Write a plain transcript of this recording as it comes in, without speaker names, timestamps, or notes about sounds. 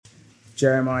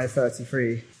Jeremiah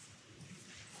 33.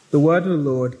 The word of the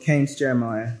Lord came to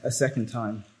Jeremiah a second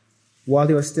time, while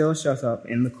he was still shut up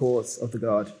in the courts of the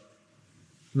guard.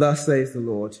 Thus says the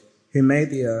Lord, who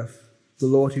made the earth, the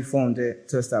Lord who formed it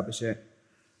to establish it.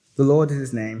 The Lord is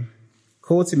his name.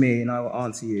 Call to me, and I will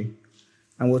answer you,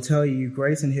 and will tell you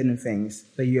great and hidden things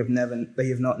that you have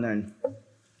not known.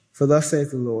 For thus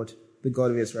says the Lord, the God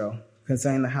of Israel,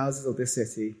 concerning the houses of this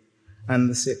city and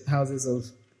the houses of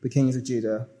the kings of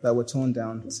Judah that were torn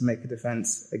down to make a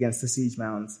defense against the siege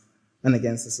mounds and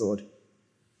against the sword.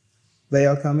 They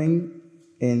are coming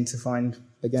in to find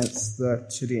against the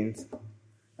Chaldeans,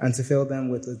 and to fill them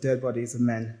with the dead bodies of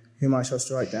men whom I shall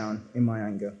strike down in my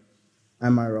anger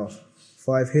and my wrath.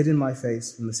 For I have hidden my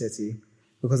face from the city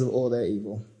because of all their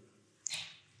evil.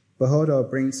 Behold, I will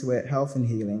bring to it health and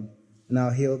healing, and I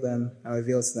will heal them and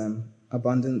reveal to them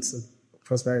abundance of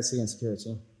prosperity and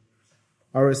security.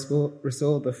 I will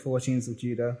restore the fortunes of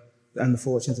Judah and the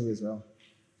fortunes of Israel.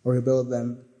 I will rebuild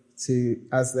them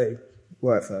as they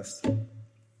were at first.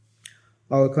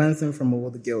 I will cleanse them from all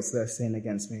the guilt of their sin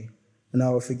against me, and I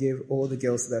will forgive all the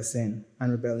guilt of their sin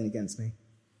and rebellion against me.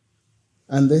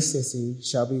 And this city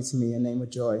shall be to me a name of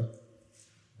joy,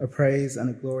 a praise and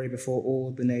a glory before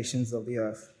all the nations of the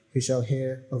earth, who shall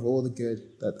hear of all the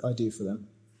good that I do for them.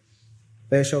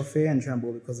 They shall fear and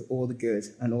tremble because of all the good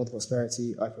and all the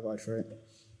prosperity I provide for it.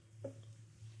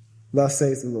 Thus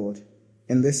says the Lord,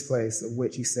 in this place of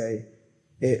which you say,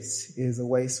 it is a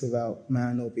waste without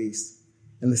man or beast,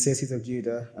 in the cities of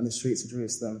Judah and the streets of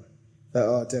Jerusalem that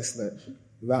are desolate,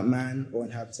 without man or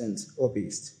inhabitant or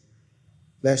beast,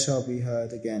 there shall be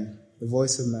heard again the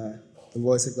voice of myrrh, the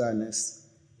voice of gladness,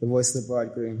 the voice of the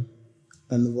bridegroom,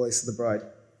 and the voice of the bride,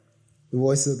 the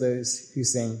voice of those who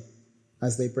sing,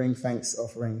 as they bring thanks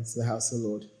offerings to the house of the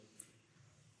Lord.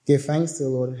 Give thanks to the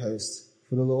Lord of hosts,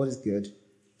 for the Lord is good,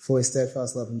 for his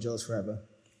steadfast love endures forever.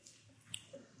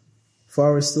 For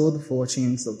I restore the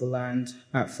fortunes of the land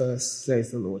at first,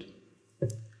 says the Lord.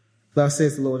 Thus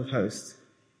says the Lord of hosts,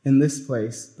 in this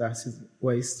place that is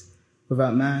waste,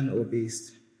 without man or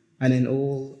beast, and in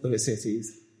all of its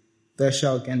cities, there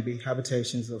shall again be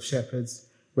habitations of shepherds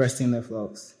resting their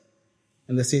flocks,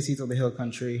 in the cities of the hill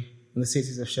country, in the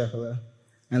cities of Shephelah,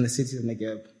 and the cities of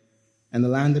Negeb, and the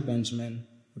land of Benjamin,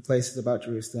 the places about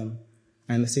Jerusalem,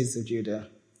 and the cities of Judah.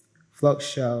 Flocks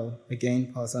shall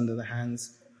again pass under the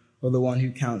hands of the one who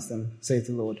counts them, says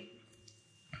the Lord.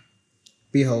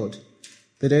 Behold,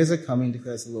 the days are coming,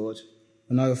 declares the Lord,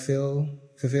 when I will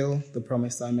fulfill the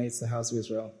promise I made to the house of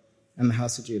Israel and the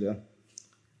house of Judah.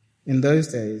 In those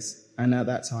days and at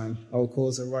that time, I will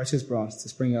cause a righteous branch to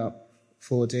spring up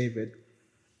for David,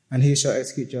 and he shall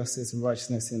execute justice and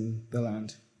righteousness in the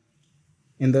land.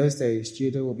 In those days,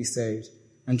 Judah will be saved,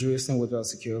 and Jerusalem will dwell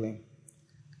securely.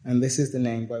 And this is the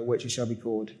name by which it shall be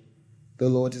called: the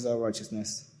Lord is our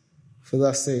righteousness. For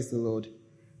thus says the Lord,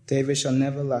 David shall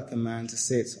never lack a man to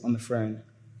sit on the throne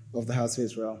of the house of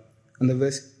Israel, and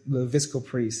the Levitical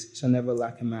priest shall never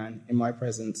lack a man in my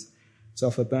presence to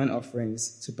offer burnt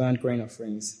offerings, to burn grain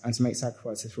offerings, and to make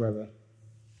sacrifices forever.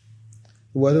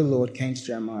 The word of the Lord came to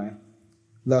Jeremiah.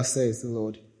 Thus says the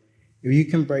Lord, if you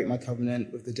can break my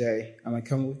covenant with the day and my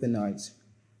covenant with the night,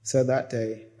 so that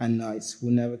day and night will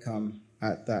never come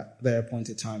at their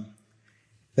appointed time,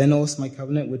 then also my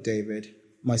covenant with David,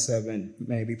 my servant,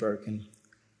 may be broken,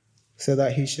 so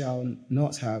that he shall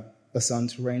not have a son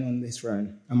to reign on his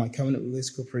throne, and my covenant with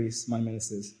Levitical priests, my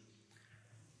ministers.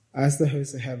 As the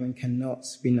hosts of heaven cannot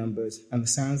be numbered, and the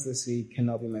sands of the sea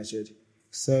cannot be measured,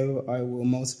 so I will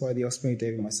multiply the offspring of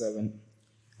David, my servant,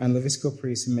 and Levitical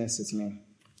priests who minister to me.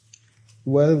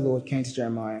 The word of the Lord came to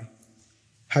Jeremiah.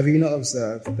 Have you not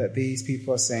observed that these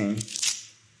people are saying,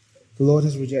 the Lord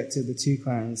has rejected the two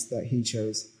clans that he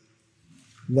chose.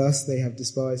 Thus they have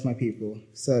despised my people,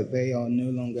 so that they are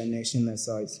no longer a nation in their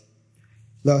sight.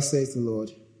 Thus says the Lord,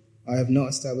 I have not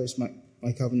established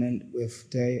my covenant with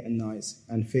day and night,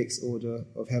 and fixed order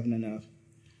of heaven and earth.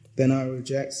 Then I will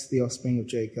reject the offspring of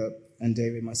Jacob and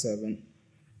David my servant,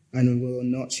 and will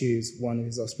not choose one of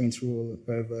his offspring to rule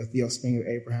over the offspring of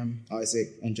Abraham, Isaac,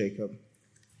 and Jacob.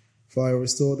 For I will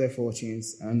restore their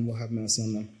fortunes and will have mercy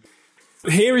on them.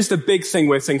 Here is the big thing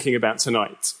we're thinking about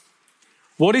tonight.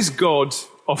 What is God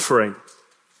offering?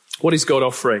 What is God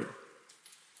offering?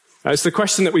 It's the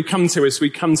question that we come to as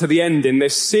we come to the end in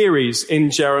this series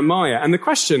in Jeremiah. And the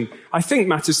question, I think,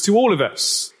 matters to all of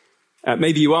us.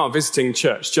 Maybe you are visiting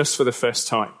church just for the first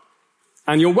time,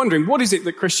 and you're wondering, what is it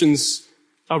that Christians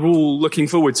are all looking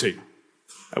forward to?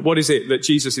 What is it that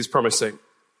Jesus is promising?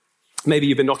 Maybe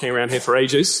you've been knocking around here for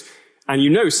ages, and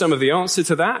you know some of the answer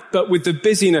to that, but with the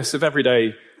busyness of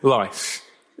everyday life,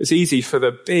 it's easy for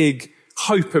the big,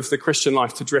 hope of the Christian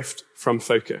life to drift from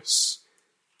focus.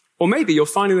 Or maybe you're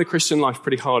finding the Christian life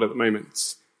pretty hard at the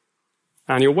moment,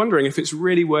 and you're wondering if it's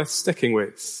really worth sticking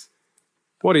with.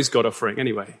 What is God offering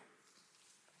anyway?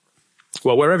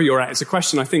 Well, wherever you're at, it's a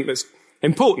question I think that's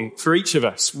important for each of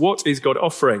us. What is God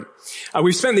offering?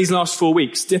 We've spent these last 4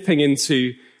 weeks dipping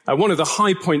into one of the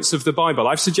high points of the Bible.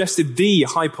 I've suggested the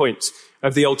high point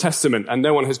of the Old Testament, and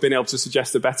no one has been able to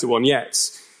suggest a better one yet.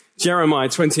 Jeremiah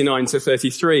 29 to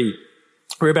 33.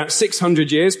 We're about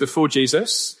 600 years before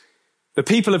Jesus. The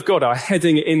people of God are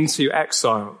heading into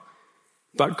exile.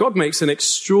 But God makes an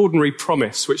extraordinary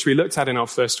promise, which we looked at in our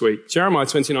first week. Jeremiah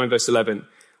 29 verse 11.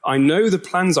 I know the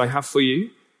plans I have for you,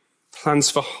 plans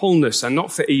for wholeness and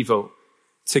not for evil,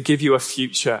 to give you a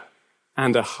future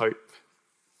and a hope.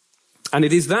 And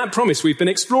it is that promise we've been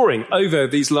exploring over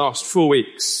these last 4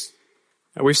 weeks.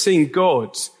 And we've seen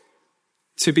God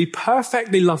to be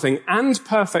perfectly loving and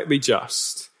perfectly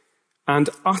just and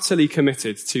utterly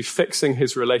committed to fixing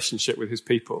his relationship with his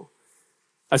people.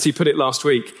 As he put it last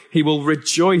week, he will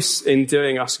rejoice in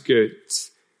doing us good.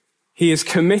 He is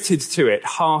committed to it,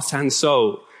 heart and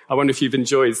soul. I wonder if you've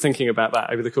enjoyed thinking about that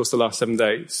over the course of the last 7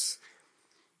 days.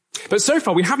 But so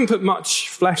far, we haven't put much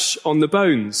flesh on the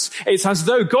bones. It's as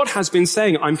though God has been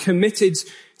saying, I'm committed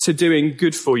to doing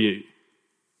good for you.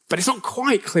 But it's not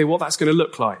quite clear what that's going to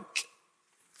look like.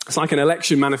 It's like an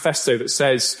election manifesto that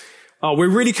says, oh, we're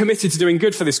really committed to doing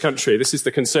good for this country. This is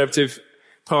the Conservative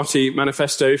Party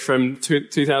manifesto from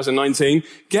 2019.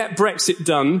 Get Brexit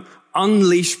done,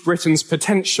 unleash Britain's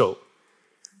potential.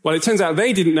 Well, it turns out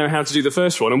they didn't know how to do the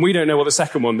first one, and we don't know what the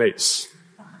second one means.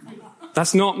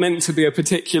 That's not meant to be a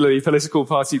particularly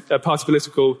party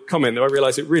political comment, though I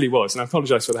realise it really was, and I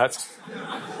apologise for that.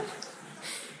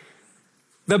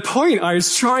 The point I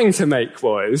was trying to make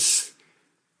was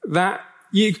that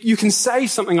you can say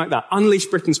something like that, unleash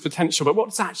Britain's potential, but what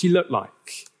does that actually look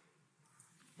like?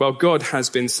 Well, God has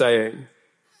been saying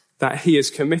that he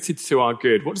is committed to our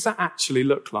good. What does that actually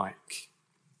look like?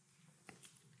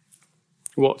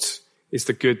 What is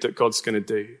the good that God's going to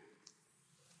do?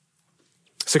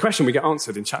 It's a question we get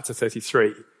answered in chapter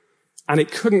 33. And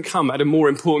it couldn't come at a more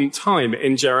important time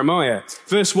in Jeremiah.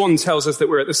 Verse 1 tells us that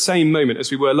we're at the same moment as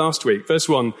we were last week. Verse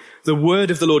 1, the word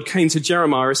of the Lord came to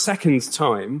Jeremiah a second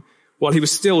time while he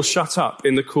was still shut up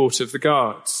in the court of the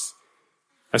guards.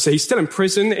 So he's still in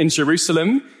prison in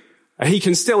Jerusalem. He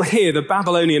can still hear the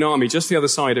Babylonian army just the other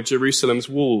side of Jerusalem's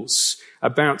walls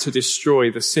about to destroy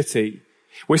the city.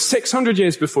 We're 600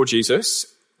 years before Jesus,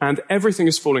 and everything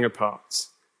is falling apart.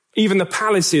 Even the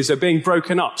palaces are being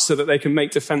broken up so that they can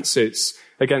make defenses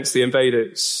against the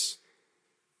invaders.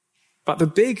 But the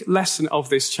big lesson of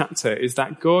this chapter is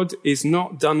that God is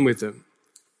not done with them.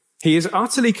 He is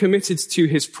utterly committed to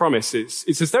his promises.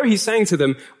 It's as though he's saying to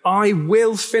them, I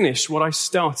will finish what I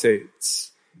started.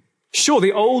 Sure,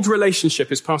 the old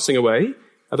relationship is passing away,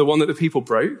 the one that the people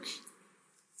broke.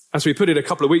 As we put it a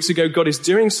couple of weeks ago, God is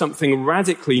doing something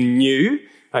radically new.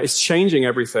 It's changing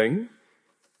everything.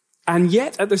 And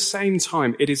yet, at the same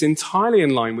time, it is entirely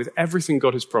in line with everything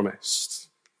God has promised.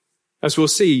 As we'll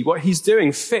see, what he's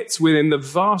doing fits within the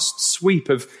vast sweep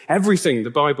of everything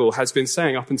the Bible has been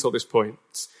saying up until this point.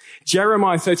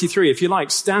 Jeremiah 33, if you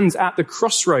like, stands at the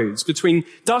crossroads between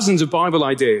dozens of Bible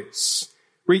ideas,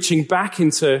 reaching back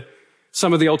into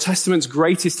some of the Old Testament's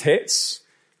greatest hits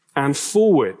and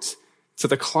forward to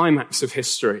the climax of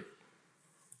history.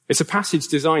 It's a passage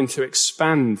designed to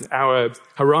expand our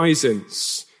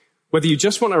horizons, whether you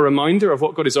just want a reminder of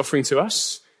what God is offering to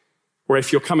us, or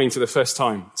if you're coming to the first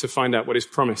time to find out what is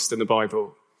promised in the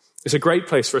Bible. It's a great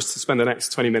place for us to spend the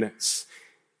next 20 minutes.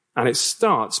 And it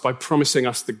starts by promising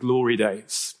us the glory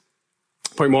days.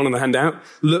 Point 1 on the handout,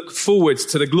 look forward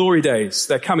to the glory days.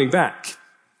 They're coming back.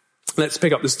 Let's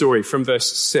pick up the story from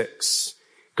verse 6.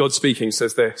 God speaking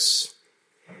says this,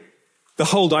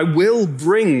 behold, I will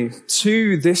bring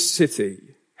to this city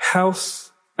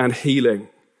health and healing,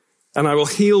 and I will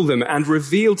heal them and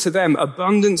reveal to them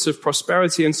abundance of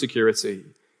prosperity and security.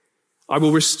 I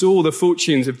will restore the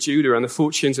fortunes of Judah and the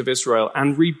fortunes of Israel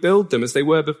and rebuild them as they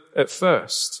were at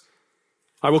first.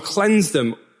 I will cleanse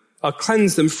them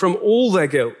from all their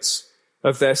guilt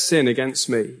of their sin against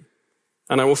me.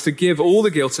 And I will forgive all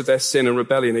the guilt of their sin and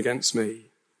rebellion against me.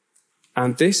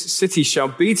 And this city shall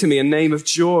be to me a name of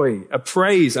joy, a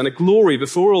praise and a glory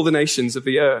before all the nations of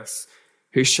the earth,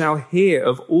 who shall hear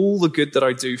of all the good that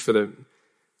I do for them.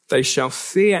 They shall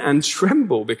fear and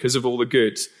tremble because of all the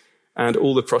good and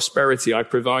all the prosperity I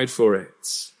provide for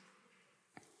it.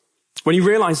 When you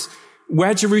realize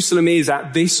where Jerusalem is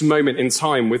at this moment in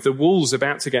time, with the walls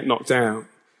about to get knocked down,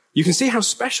 you can see how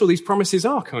special these promises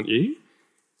are, can't you?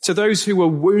 To those who were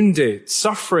wounded,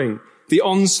 suffering, the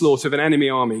onslaught of an enemy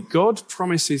army, God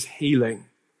promises healing.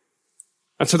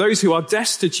 And to those who are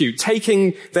destitute,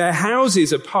 taking their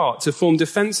houses apart to form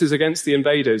defenses against the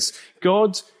invaders,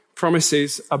 God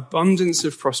promises abundance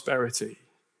of prosperity.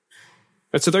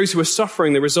 And to those who are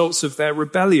suffering the results of their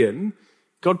rebellion,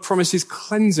 God promises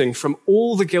cleansing from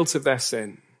all the guilt of their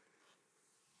sin.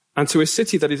 And to a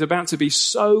city that is about to be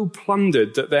so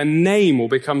plundered that their name will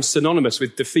become synonymous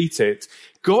with defeated,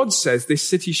 God says, this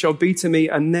city shall be to me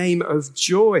a name of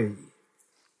joy.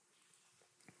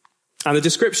 And the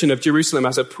description of Jerusalem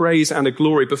as a praise and a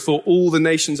glory before all the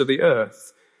nations of the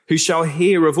earth, who shall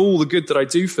hear of all the good that I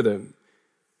do for them.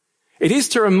 It is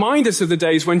to remind us of the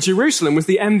days when Jerusalem was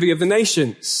the envy of the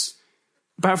nations.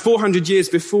 About 400 years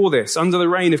before this, under the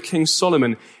reign of King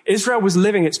Solomon, Israel was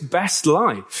living its best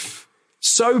life,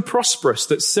 so prosperous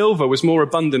that silver was more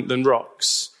abundant than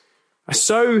rocks,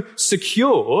 so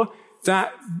secure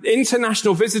that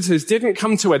international visitors didn't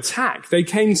come to attack, they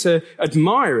came to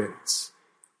admire it.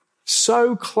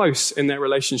 So close in their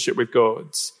relationship with God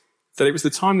that it was the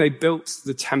time they built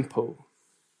the temple,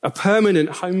 a permanent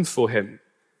home for him,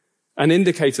 an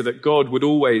indicator that God would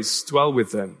always dwell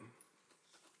with them.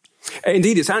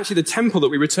 Indeed, it's actually the temple that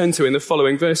we return to in the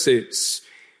following verses.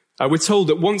 We're told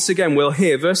that once again we'll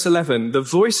hear, verse 11, the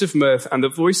voice of mirth and the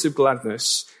voice of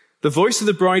gladness, the voice of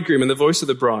the bridegroom and the voice of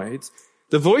the bride,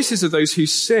 the voices of those who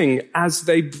sing as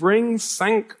they bring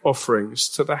thank offerings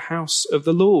to the house of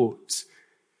the Lord.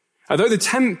 Although the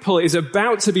temple is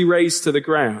about to be razed to the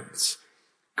ground,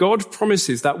 God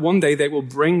promises that one day they will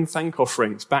bring thank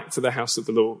offerings back to the house of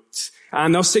the Lord.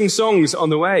 And they'll sing songs on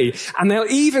the way. And they'll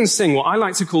even sing what I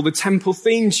like to call the temple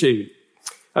theme tune.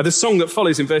 The song that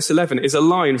follows in verse 11 is a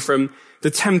line from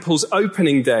the temple's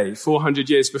opening day 400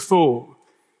 years before.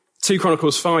 2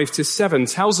 Chronicles 5-7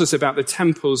 tells us about the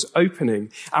temple's opening.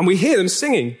 And we hear them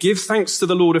singing, "Give thanks to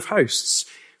the Lord of hosts,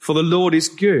 for the Lord is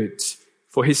good,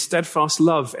 for his steadfast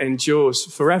love endures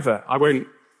forever." I won't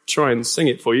try and sing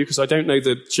it for you because I don't know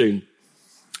the tune.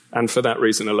 And for that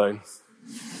reason alone.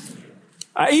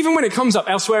 Even when it comes up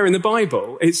elsewhere in the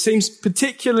Bible, it seems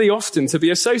particularly often to be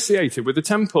associated with the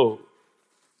temple.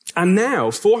 And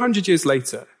now, 400 years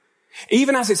later,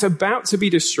 even as it's about to be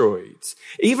destroyed,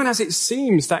 even as it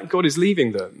seems that God is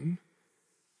leaving them,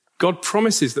 God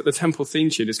promises that the temple theme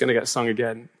tune is going to get sung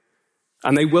again.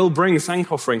 And they will bring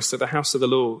thank offerings to the house of the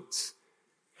Lord.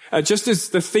 Just as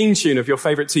the theme tune of your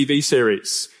favorite TV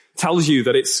series tells you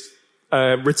that it's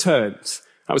returned.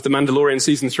 That was The Mandalorian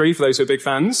Season 3 for those who are big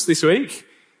fans this week.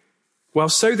 Well,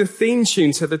 so the theme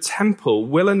tune to the temple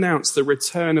will announce the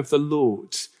return of the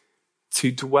Lord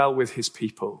to dwell with his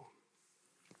people.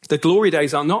 The glory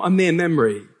days are not a mere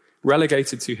memory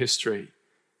relegated to history.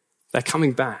 They're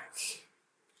coming back.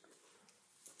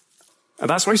 And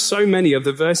that's why so many of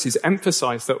the verses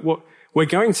emphasize that what we're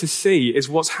going to see is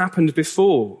what's happened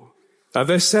before.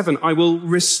 Verse 7, I will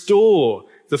restore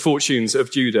the fortunes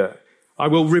of Judah. I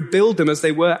will rebuild them as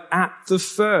they were at the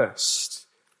first.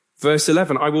 Verse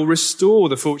 11, I will restore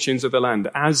the fortunes of the land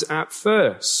as at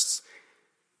first.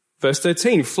 Verse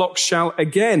 13, flocks shall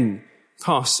again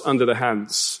pass under the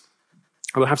hands.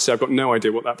 I'll have to say I've got no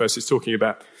idea what that verse is talking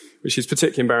about, which is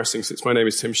particularly embarrassing since my name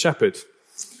is Tim Shepherd.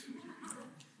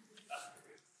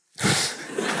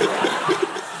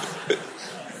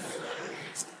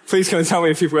 Please come and tell me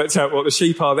if you've worked out what the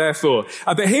sheep are there for.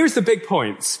 But here's the big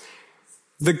point.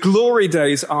 The glory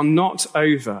days are not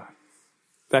over.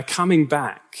 They're coming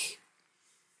back.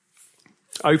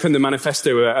 Open the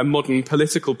manifesto, a modern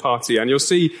political party, and you'll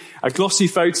see glossy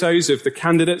photos of the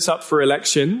candidates up for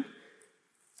election.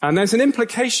 And there's an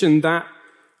implication that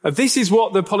this is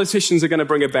what the politicians are going to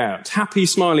bring about. Happy,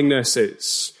 smiling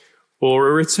nurses, or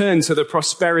a return to the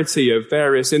prosperity of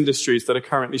various industries that are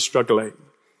currently struggling.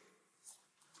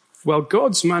 Well,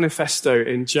 God's manifesto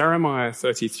in Jeremiah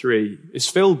 33 is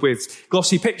filled with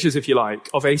glossy pictures, if you like,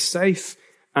 of a safe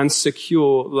and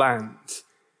secure land.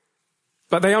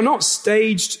 But they are not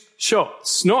staged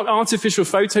shots, not artificial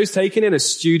photos taken in a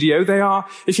studio. They are,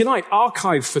 if you like,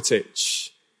 archive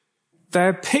footage.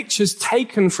 They're pictures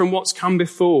taken from what's come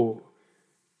before.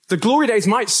 The glory days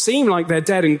might seem like they're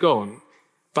dead and gone,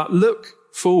 but look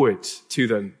forward to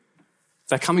them.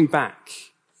 They're coming back.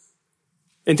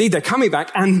 Indeed, they're coming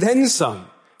back and then some.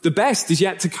 The best is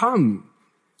yet to come.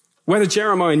 Whether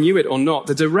Jeremiah knew it or not,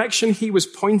 the direction he was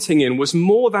pointing in was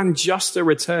more than just a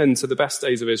return to the best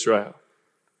days of Israel.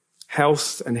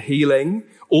 Health and healing,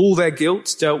 all their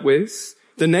guilt dealt with,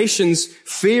 the nations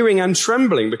fearing and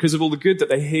trembling because of all the good that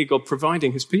they hear God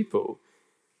providing his people.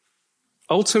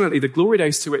 Ultimately, the glory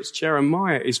days to which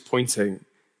Jeremiah is pointing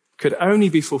could only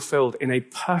be fulfilled in a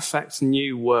perfect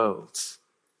new world.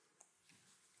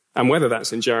 And whether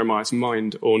that's in Jeremiah's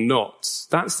mind or not,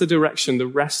 that's the direction the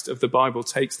rest of the Bible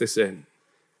takes this in.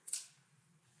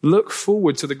 Look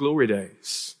forward to the glory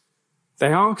days.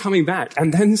 They are coming back,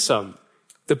 and then some.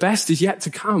 The best is yet to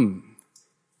come.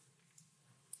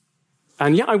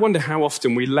 And yet I wonder how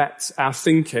often we let our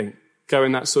thinking go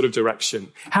in that sort of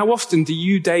direction. How often do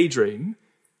you daydream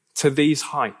to these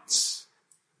heights?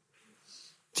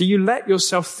 Do you let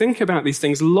yourself think about these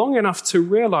things long enough to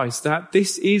realize that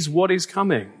this is what is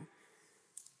coming?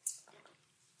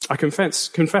 I confess,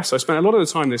 I spent a lot of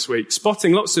the time this week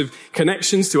spotting lots of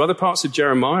connections to other parts of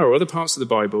Jeremiah or other parts of the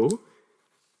Bible,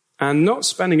 and not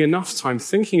spending enough time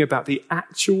thinking about the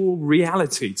actual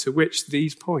reality to which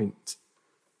these point.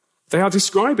 They are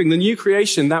describing the new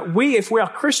creation that we, if we are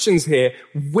Christians here,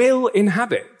 will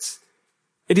inhabit.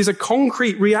 It is a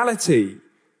concrete reality.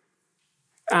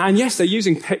 And yes, they're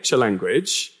using picture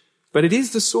language, but it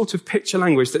is the sort of picture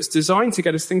language that's designed to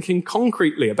get us thinking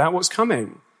concretely about what's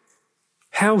coming.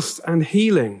 Health and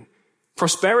healing,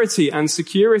 prosperity and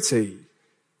security,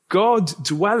 God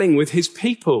dwelling with his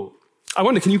people. I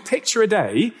wonder, can you picture a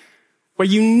day where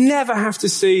you never have to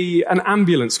see an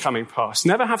ambulance coming past,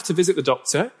 never have to visit the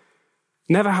doctor,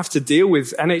 never have to deal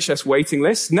with NHS waiting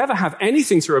lists, never have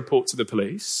anything to report to the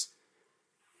police?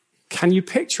 Can you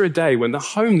picture a day when the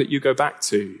home that you go back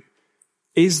to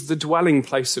is the dwelling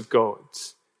place of God?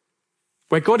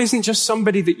 Where God isn't just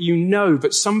somebody that you know,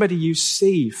 but somebody you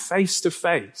see face to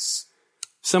face,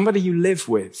 somebody you live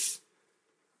with.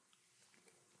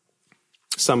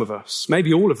 Some of us,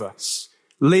 maybe all of us,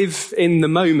 live in the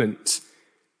moment.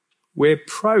 We're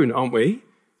prone, aren't we,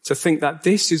 to think that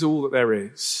this is all that there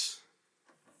is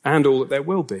and all that there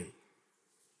will be.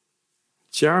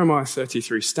 Jeremiah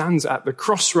 33 stands at the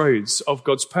crossroads of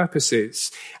God's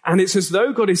purposes. And it's as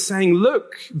though God is saying,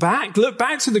 look back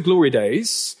to the glory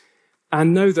days,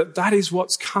 and know that that is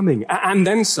what's coming, and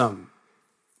then some.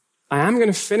 I am going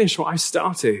to finish what I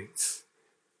started.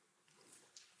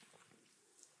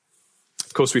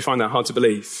 Of course, we find that hard to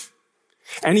believe.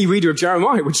 Any reader of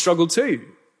Jeremiah would struggle too.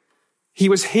 He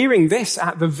was hearing this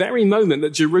at the very moment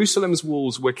that Jerusalem's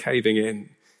walls were caving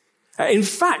in. In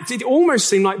fact, it almost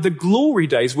seemed like the glory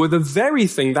days were the very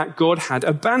thing that God had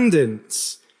abandoned.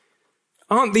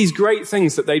 Aren't these great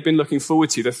things that they'd been looking forward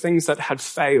to, the things that had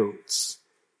failed?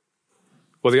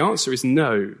 Well, the answer is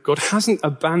no. God hasn't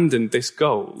abandoned this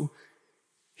goal.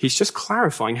 He's just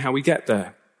clarifying how we get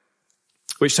there.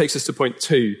 Which takes us to point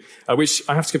 2, which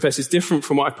I have to confess is different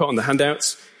from what I put on the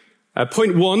handouts.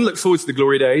 Point 1, look forward to the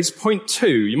glory days. Point 2,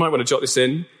 you might want to jot this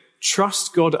in.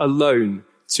 Trust God alone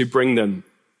to bring them.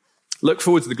 Look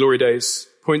forward to the glory days.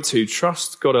 Point 2,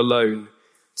 trust God alone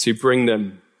to bring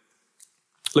them.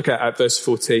 Look at verse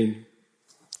 14.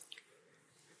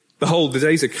 Behold, the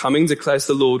days are coming, declares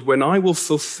the Lord, when I will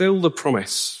fulfill the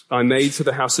promise I made to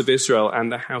the house of Israel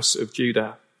and the house of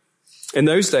Judah. In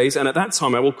those days and at that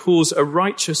time, I will cause a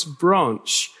righteous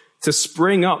branch to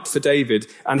spring up for David,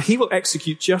 and he will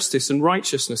execute justice and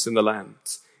righteousness in the land.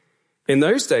 In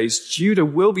those days, Judah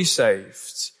will be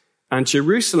saved, and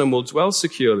Jerusalem will dwell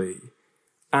securely.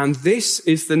 And this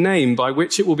is the name by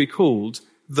which it will be called,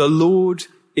 the Lord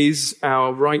is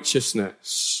our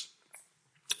righteousness.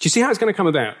 Do you see how it's going to come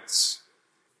about?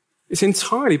 It's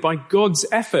entirely by God's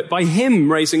effort, by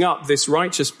him raising up this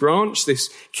righteous branch, this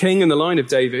king in the line of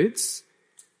David.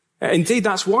 Indeed,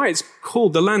 that's why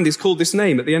the land is called this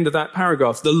name at the end of that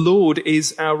paragraph. The Lord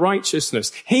is our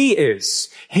righteousness. He is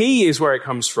where it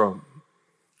comes from.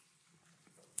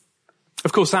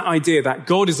 Of course, that idea that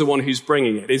God is the one who's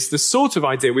bringing it is the sort of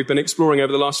idea we've been exploring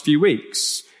over the last few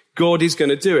weeks. God is going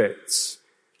to do it.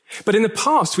 But in the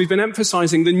past, we've been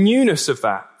emphasizing the newness of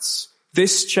that.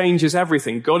 This changes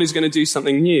everything. God is going to do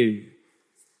something new.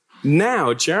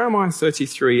 Now, Jeremiah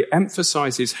 33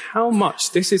 emphasizes how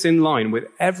much this is in line with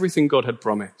everything God had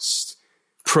promised,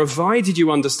 provided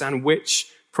you understand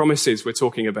which promises we're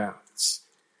talking about.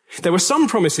 There were some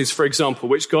promises, for example,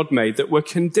 which God made that were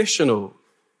conditional.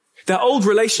 Their old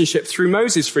relationship through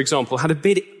Moses, for example, had a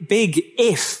big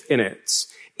if in it.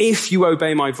 If you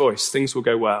obey my voice, things will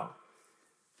go well.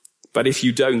 But if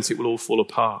you don't, it will all fall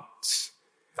apart.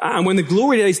 And when the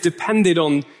glory days depended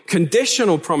on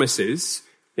conditional promises,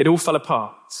 it all fell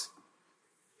apart.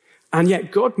 And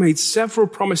yet God made several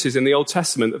promises in the Old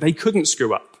Testament that they couldn't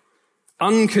screw up.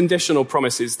 Unconditional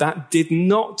promises that did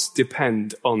not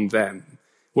depend on them.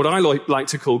 What I like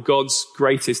to call God's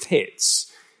greatest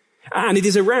hits. And it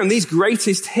is around these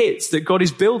greatest hits that God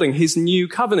is building his new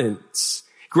covenant.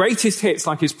 Greatest hits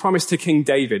like his promise to King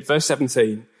David, verse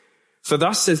 17. For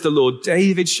thus says the Lord,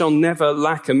 David shall never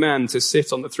lack a man to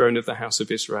sit on the throne of the house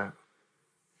of Israel.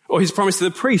 Or his promise to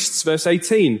the priests, verse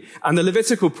 18, and the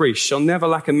Levitical priest shall never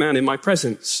lack a man in my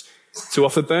presence to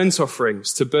offer burnt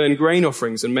offerings, to burn grain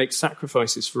offerings and make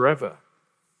sacrifices forever.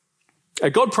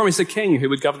 God promised a king who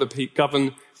would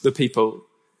govern the people.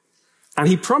 And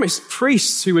he promised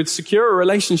priests who would secure a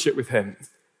relationship with him.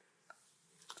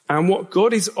 And what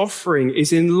God is offering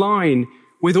is in line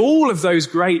with all of those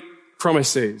great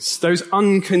promises, those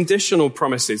unconditional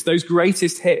promises, those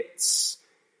greatest hits.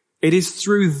 It is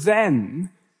through them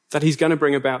that he's going to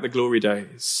bring about the glory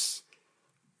days.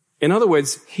 In other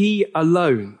words, he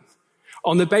alone,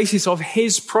 on the basis of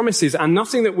his promises and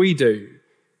nothing that we do,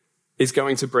 is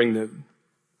going to bring them.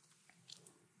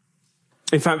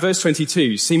 In fact, verse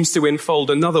 22 seems to enfold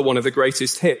another one of the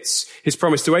greatest hits, his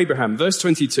promise to Abraham. Verse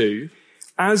 22,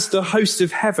 as the host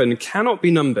of heaven cannot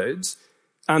be numbered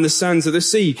and the sands of the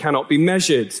sea cannot be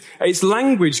measured. It's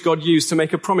language God used to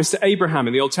make a promise to Abraham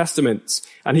in the Old Testament,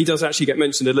 and he does actually get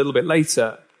mentioned a little bit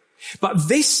later. But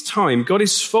this time, God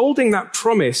is folding that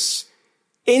promise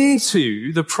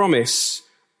into the promise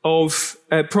of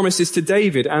promises to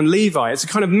David and Levi. It's a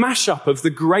kind of mashup of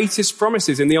the greatest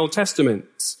promises in the Old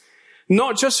Testament.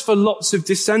 Not just for lots of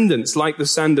descendants like the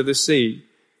sand of the sea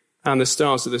and the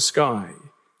stars of the sky,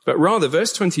 but rather,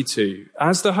 verse 22,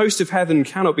 as the host of heaven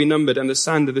cannot be numbered and the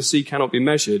sand of the sea cannot be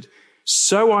measured,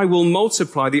 so I will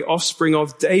multiply the offspring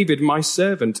of David, my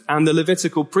servant, and the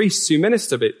Levitical priests who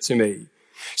minister to me.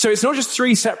 So it's not just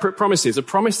three separate promises, a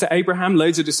promise to Abraham,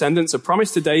 loads of descendants, a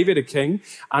promise to David, a king,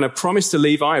 and a promise to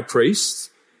Levi, a priest.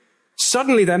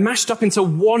 Suddenly they're mashed up into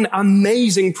one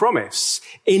amazing promise.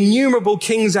 Innumerable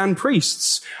kings and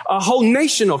priests. A whole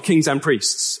nation of kings and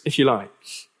priests, if you like.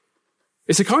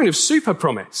 It's a kind of super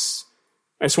promise.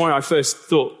 That's why I first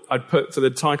thought I'd put for the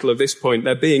title of this point,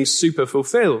 they're being super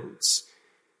fulfilled.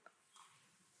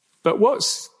 But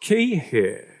what's key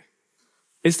here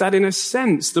is that in a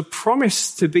sense, the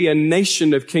promise to be a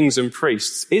nation of kings and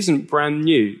priests isn't brand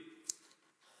new.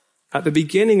 At the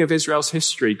beginning of Israel's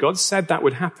history, God said that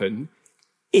would happen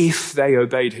if they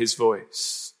obeyed his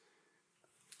voice.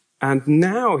 And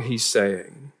now he's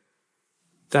saying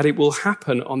that it will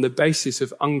happen on the basis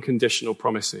of unconditional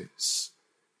promises.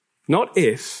 Not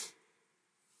if,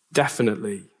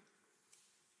 definitely.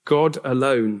 God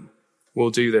alone will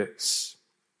do this.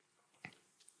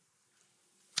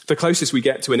 The closest we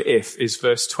get to an if is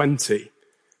verse 20,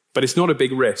 but it's not a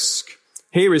big risk.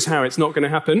 Here is how it's not going to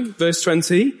happen. Verse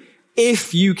 20,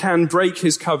 if you can break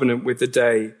his covenant with the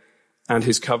day and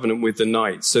his covenant with the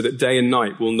night, so that day and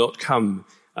night will not come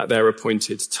at their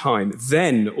appointed time,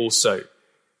 then also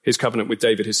his covenant with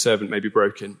David, his servant, may be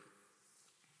broken.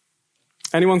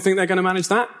 Anyone think they're going to manage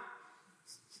that?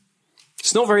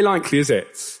 It's not very likely, is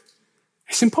it?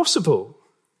 It's impossible.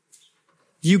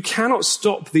 You cannot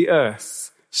stop the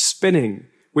earth spinning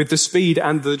with the speed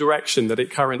and the direction that it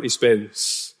currently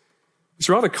spins. It's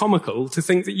rather comical to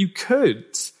think that you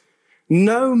could.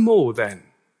 No more, then,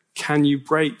 can you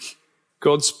break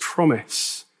God's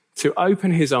promise to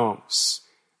open his arms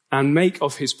and make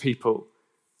of his people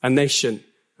a nation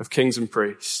of kings and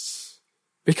priests,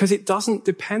 because it doesn't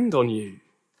depend on you.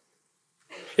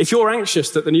 If you're anxious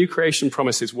that the new creation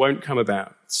promises won't come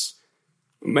about,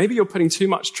 maybe you're putting too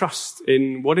much trust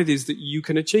in what it is that you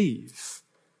can achieve.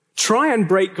 Try and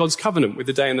break God's covenant with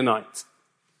the day and the night.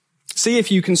 See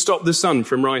if you can stop the sun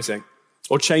from rising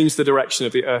or change the direction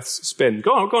of the earth's spin.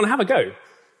 Go on, have a go.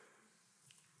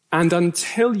 And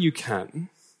until you can,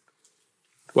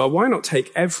 well, why not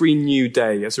take every new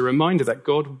day as a reminder that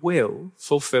God will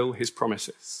fulfill his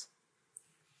promises?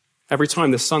 Every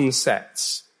time the sun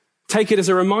sets, take it as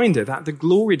a reminder that the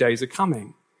glory days are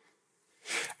coming.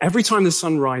 Every time the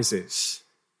sun rises,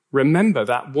 remember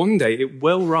that one day it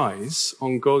will rise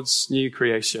on God's new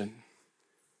creation.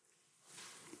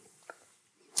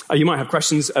 You might have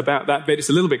questions about that bit. It's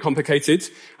a little bit complicated.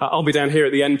 I'll be down here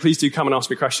at the end. Please do come and ask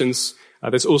me questions.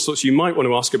 There's all sorts you might want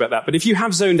to ask about that. But if you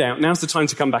have zoned out, now's the time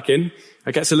to come back in.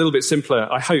 It gets a little bit simpler,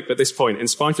 I hope, at this point, in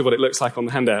spite of what it looks like on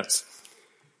the handouts.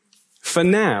 For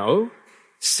now,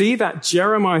 see that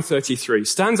Jeremiah 33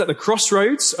 stands at the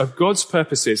crossroads of God's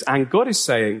purposes, and God is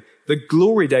saying the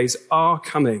glory days are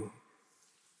coming.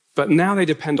 But now they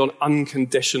depend on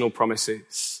unconditional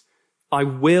promises. I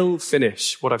will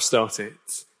finish what I've started.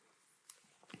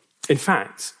 In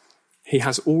fact, he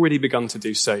has already begun to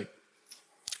do so,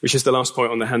 which is the last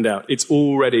point on the handout. It's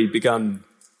already begun.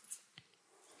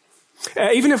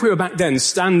 Even if we were back then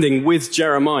standing with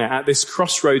Jeremiah at this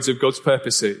crossroads of God's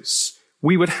purposes,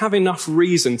 we would have enough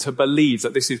reason to believe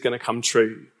that this is going to come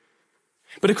true.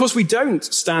 But of course, we don't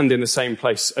stand in the same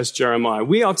place as Jeremiah.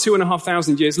 We are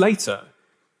 2,500 years later,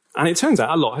 and it turns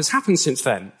out a lot has happened since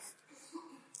then.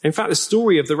 In fact, the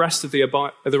story of the rest of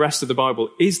the Bible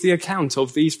is the account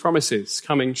of these promises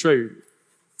coming true.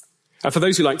 For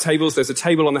those who like tables, there's a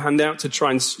table on the handout to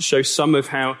try and show some of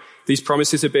how these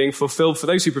promises are being fulfilled. For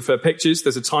those who prefer pictures,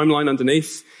 there's a timeline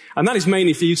underneath. And that is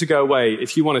mainly for you to go away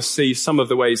if you want to see some of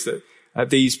the ways that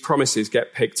these promises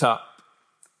get picked up.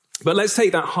 But let's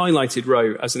take that highlighted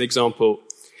row as an example.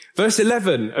 Verse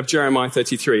 11 of Jeremiah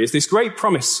 33 is this great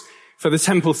promise for the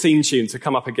temple theme tune to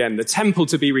come up again, the temple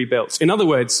to be rebuilt. In other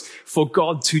words, for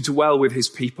God to dwell with his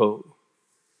people.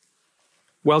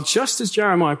 Well, just as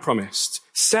Jeremiah promised,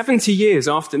 70 years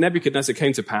after Nebuchadnezzar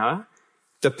came to power,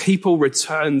 the people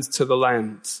returned to the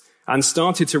land and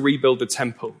started to rebuild the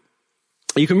temple.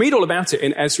 You can read all about it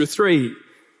in Ezra 3.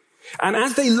 And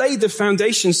as they laid the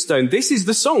foundation stone, this is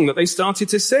the song that they started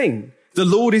to sing. The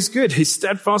Lord is good. His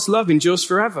steadfast love endures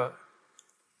forever.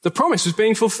 The promise was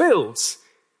being fulfilled.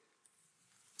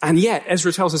 And yet,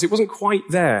 Ezra tells us it wasn't quite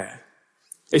there.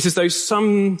 It's as though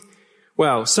some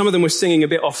of them were singing a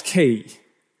bit off key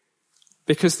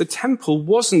because the temple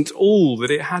wasn't all that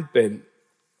it had been.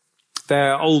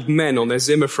 Their old men on their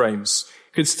Zimmer frames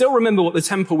could still remember what the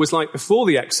temple was like before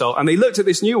the exile, and they looked at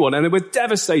this new one and they were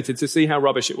devastated to see how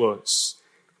rubbish it was.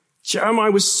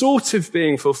 Jeremiah was sort of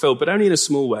being fulfilled, but only in a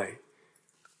small way.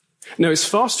 Now, it's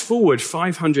fast forward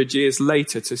 500 years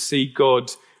later to see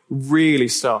God really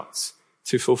start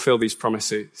to fulfill these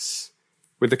promises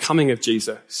with the coming of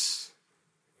Jesus.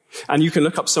 And you can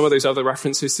look up some of those other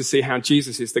references to see how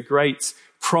Jesus is the great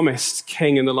promised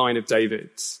king in the line of David,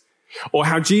 or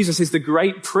how Jesus is the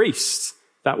great priest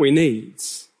that we need.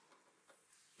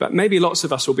 But maybe lots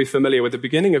of us will be familiar with the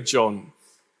beginning of John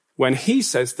when he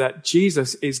says that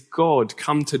Jesus is God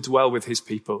come to dwell with his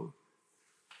people,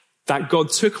 that God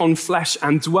took on flesh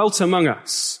and dwelt among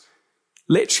us,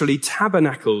 literally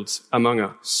tabernacled among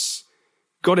us.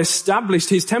 God established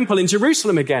his temple in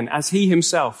Jerusalem again as he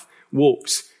himself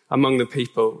walked among the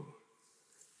people.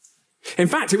 In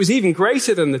fact, it was even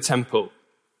greater than the temple,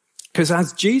 because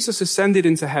as Jesus ascended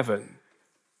into heaven,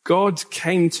 God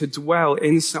came to dwell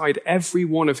inside every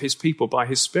one of his people by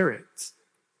his Spirit.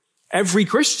 Every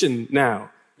Christian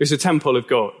now is a temple of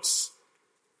God.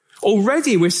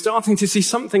 Already we're starting to see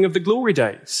something of the glory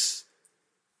days.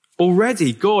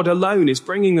 Already God alone is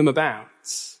bringing them about.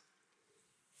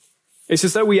 It's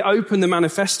as though we open the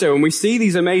manifesto and we see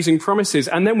these amazing promises,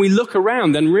 and then we look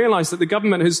around and realize that the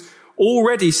government has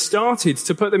already started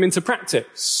to put them into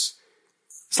practice.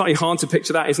 Slightly hard to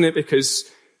picture that, isn't it? Because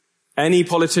any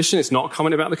politician, it's not a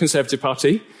comment about the Conservative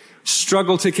Party,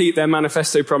 struggle to keep their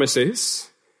manifesto promises.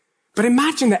 But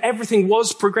imagine that everything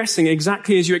was progressing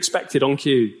exactly as you expected on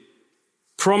cue.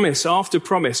 Promise after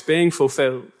promise being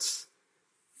fulfilled.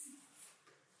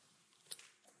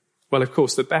 Well, of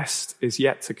course, the best is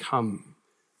yet to come.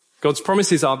 God's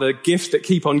promises are the gifts that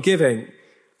keep on giving.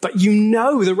 But you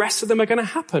know the rest of them are going to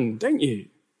happen, don't you?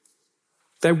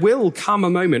 There will come a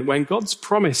moment when God's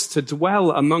promise to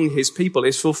dwell among his people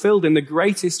is fulfilled in the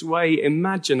greatest way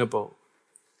imaginable.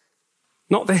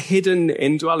 Not the hidden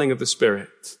indwelling of the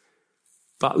Spirit,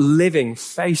 but living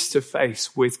face to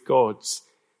face with God,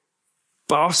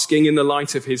 basking in the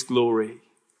light of his glory,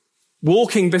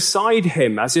 walking beside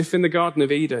him as if in the Garden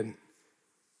of Eden.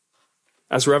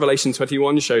 As Revelation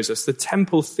 21 shows us, the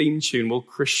temple theme tune will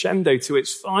crescendo to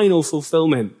its final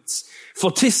fulfillment.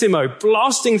 Fortissimo,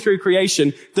 blasting through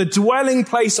creation, the dwelling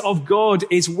place of God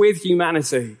is with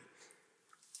humanity.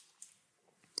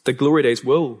 The glory days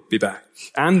will be back,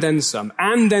 and then some,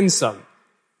 and then some.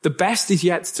 The best is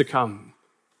yet to come,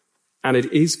 and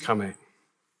it is coming.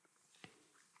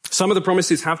 Some of the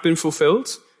promises have been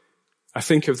fulfilled. I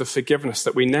think of the forgiveness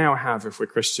that we now have if we're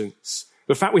Christians.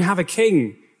 The fact we have a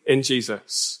king in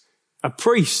Jesus, a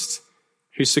priest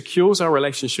who secures our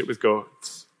relationship with God.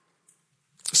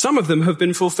 Some of them have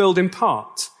been fulfilled in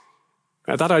part.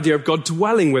 That idea of God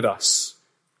dwelling with us,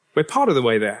 we're part of the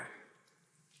way there.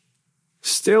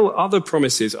 Still, other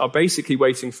promises are basically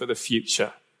waiting for the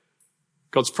future.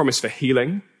 God's promise for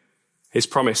healing, his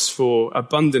promise for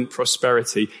abundant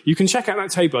prosperity. You can check out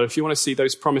that table if you want to see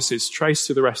those promises traced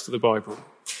through the rest of the Bible.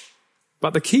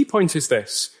 But the key point is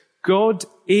this: God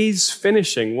is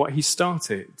finishing what he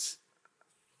started.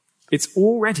 It's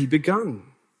already begun.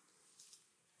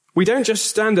 We don't just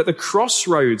stand at the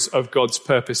crossroads of God's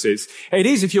purposes. It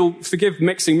is, if you'll forgive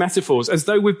mixing metaphors, as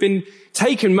though we've been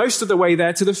taken most of the way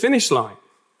there to the finish line.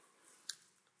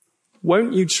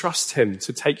 Won't you trust him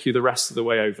to take you the rest of the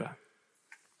way over?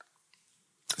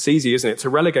 It's easy, isn't it, to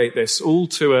relegate this all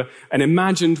to an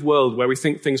imagined world where we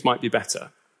think things might be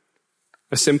better.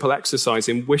 A simple exercise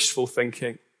in wishful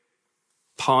thinking.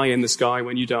 Pie in the sky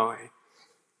when you die.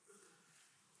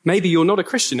 Maybe you're not a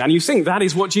Christian and you think that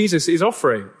is what Jesus is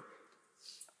offering.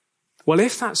 Well,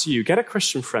 if that's you, get a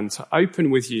Christian friend to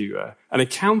open with you an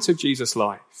account of Jesus'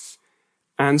 life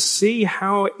and see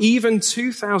how even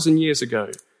 2,000 years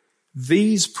ago,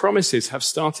 these promises have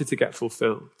started to get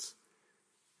fulfilled.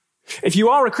 If you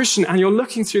are a Christian and you're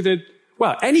looking through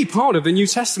any part of the New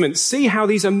Testament, see how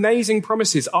these amazing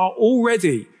promises are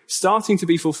already starting to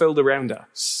be fulfilled around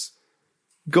us.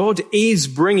 God is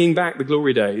bringing back the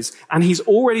glory days, and he's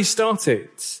already started.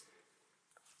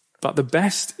 But the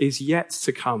best is yet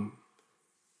to come.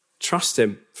 Trust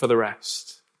him for the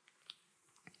rest.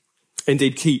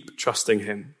 Indeed, keep trusting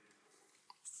him.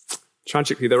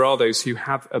 Tragically, there are those who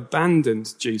have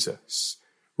abandoned Jesus,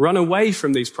 run away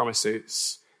from these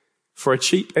promises for a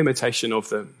cheap imitation of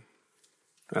them.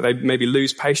 They maybe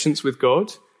lose patience with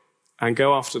God and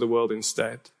go after the world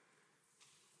instead.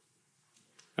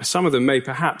 Some of them may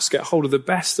perhaps get hold of the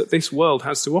best that this world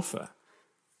has to offer.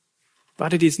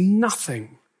 But it is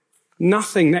nothing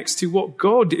next to what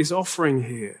God is offering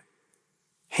here.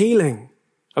 Healing,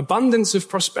 abundance of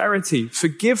prosperity,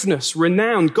 forgiveness,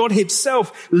 renown, God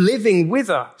himself living with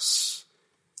us.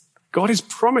 God is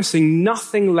promising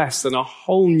nothing less than a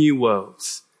whole new world.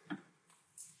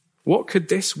 What could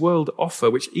this world offer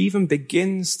which even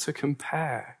begins to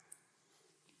compare?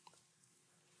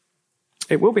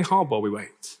 It will be hard while we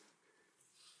wait.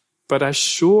 But as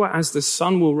sure as the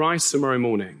sun will rise tomorrow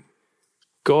morning,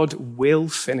 God will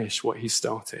finish what he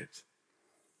started.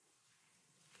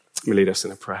 Let me lead us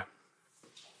in a prayer.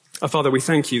 Our Father, we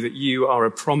thank you that you are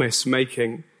a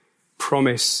promise-making,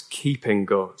 promise-keeping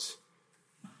God.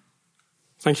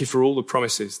 Thank you for all the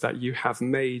promises that you have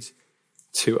made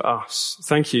to us.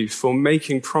 Thank you for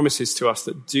making promises to us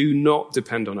that do not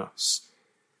depend on us.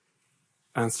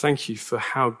 And thank you for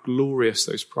how glorious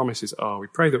those promises are. We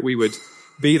pray that we would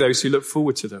be those who look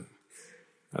forward to them,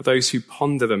 those who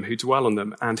ponder them, who dwell on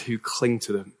them, and who cling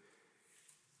to them.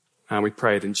 And we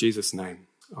pray it in Jesus' name.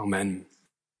 Amen.